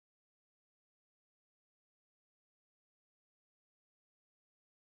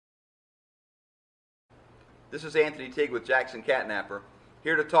This is Anthony Teague with Jackson Catnapper,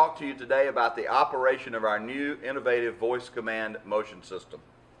 here to talk to you today about the operation of our new innovative voice command motion system.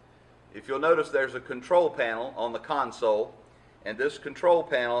 If you'll notice, there's a control panel on the console, and this control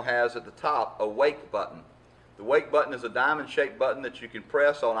panel has at the top a wake button. The wake button is a diamond-shaped button that you can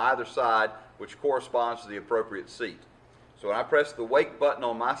press on either side, which corresponds to the appropriate seat. So when I press the wake button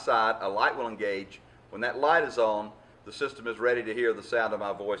on my side, a light will engage. When that light is on, the system is ready to hear the sound of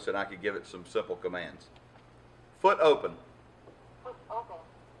my voice, and I can give it some simple commands. Foot open. Foot open.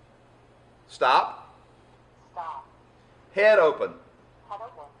 Stop. Stop. Head open. Head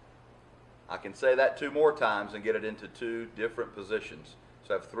open. I can say that 2 more times and get it into 2 different positions.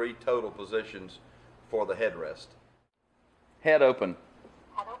 So I have 3 total positions for the headrest. Head open.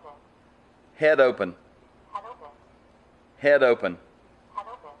 Head open. Head open. Head open. Head open. Head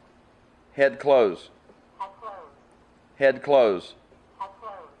open. Head close. Head close. Head close. Head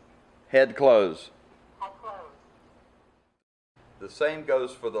close. Head close. Head close. The same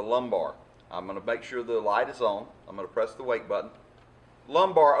goes for the lumbar. I'm going to make sure the light is on. I'm going to press the wake button.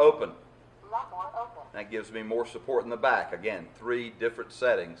 Lumbar open. Lumbar open. That gives me more support in the back. Again, 3 different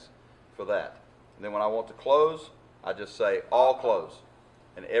settings for that. And then when I want to close, I just say all close,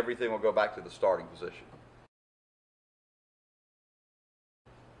 and everything will go back to the starting position.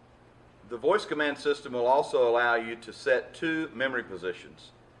 The voice command system will also allow you to set 2 memory positions.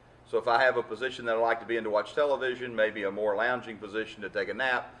 So if I have a position that I like to be in to watch television, maybe a more lounging position to take a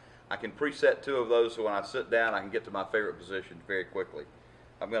nap, I can preset 2 of those so when I sit down I can get to my favorite position very quickly.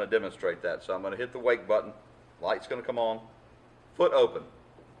 I'm going to demonstrate that. So I'm going to hit the wake button, light's going to come on, foot open.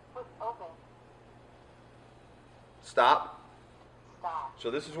 Foot open. Stop. Stop. So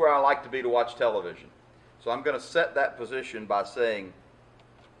this is where I like to be to watch television. So I'm going to set that position by saying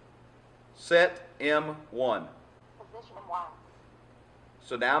set M1. Position 1.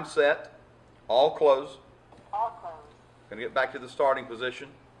 So now I'm set, all close. All close. Going to get back to the starting position.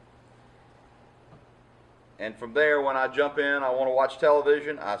 And from there, when I jump in, I want to watch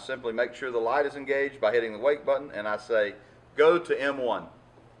television, I simply make sure the light is engaged by hitting the wake button, and I say, go to M1.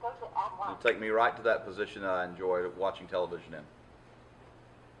 Go to M1. It'll take me right to that position that I enjoy watching television in.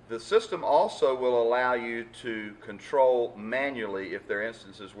 The system also will allow you to control manually if there are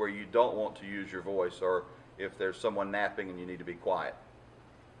instances where you don't want to use your voice, or if there's someone napping and you need to be quiet.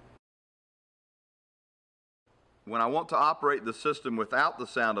 When I want to operate the system without the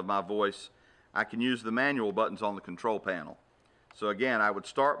sound of my voice, I can use the manual buttons on the control panel. So again, I would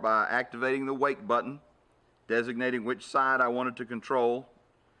start by activating the wake button, designating which side I wanted to control,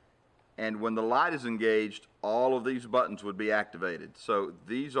 and when the light is engaged, all of these buttons would be activated. So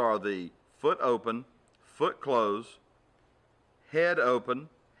these are the foot open, foot close, head open,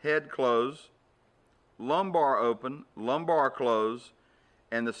 head close, lumbar open, lumbar close,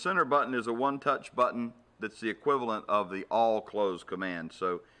 and the center button is a one-touch button that's the equivalent of the all close command.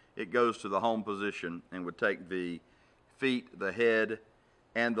 So it goes to the home position and would take the feet, the head,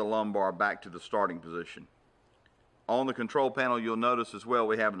 and the lumbar back to the starting position. On the control panel, you'll notice as well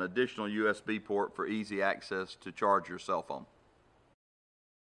we have an additional USB port for easy access to charge your cell phone.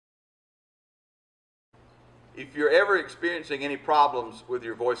 If you're ever experiencing any problems with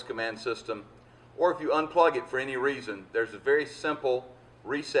your voice command system, or if you unplug it for any reason, there's a very simple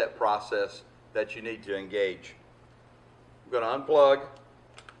reset process that you need to engage. I'm going to unplug,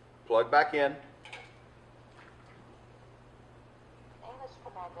 plug back in. English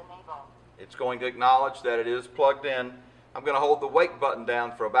command enable. It's going to acknowledge that it is plugged in. I'm going to hold the wake button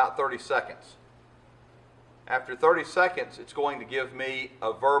down for about 30 seconds. After 30 seconds, it's going to give me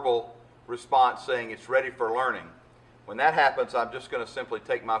a verbal response saying it's ready for learning. When that happens, I'm just going to simply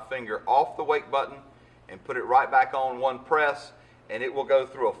take my finger off the wake button and put it right back on one press, and it will go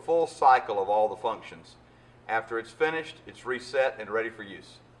through a full cycle of all the functions. After it's finished, it's reset and ready for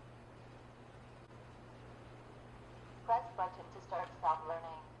use. Press button to start stop learning.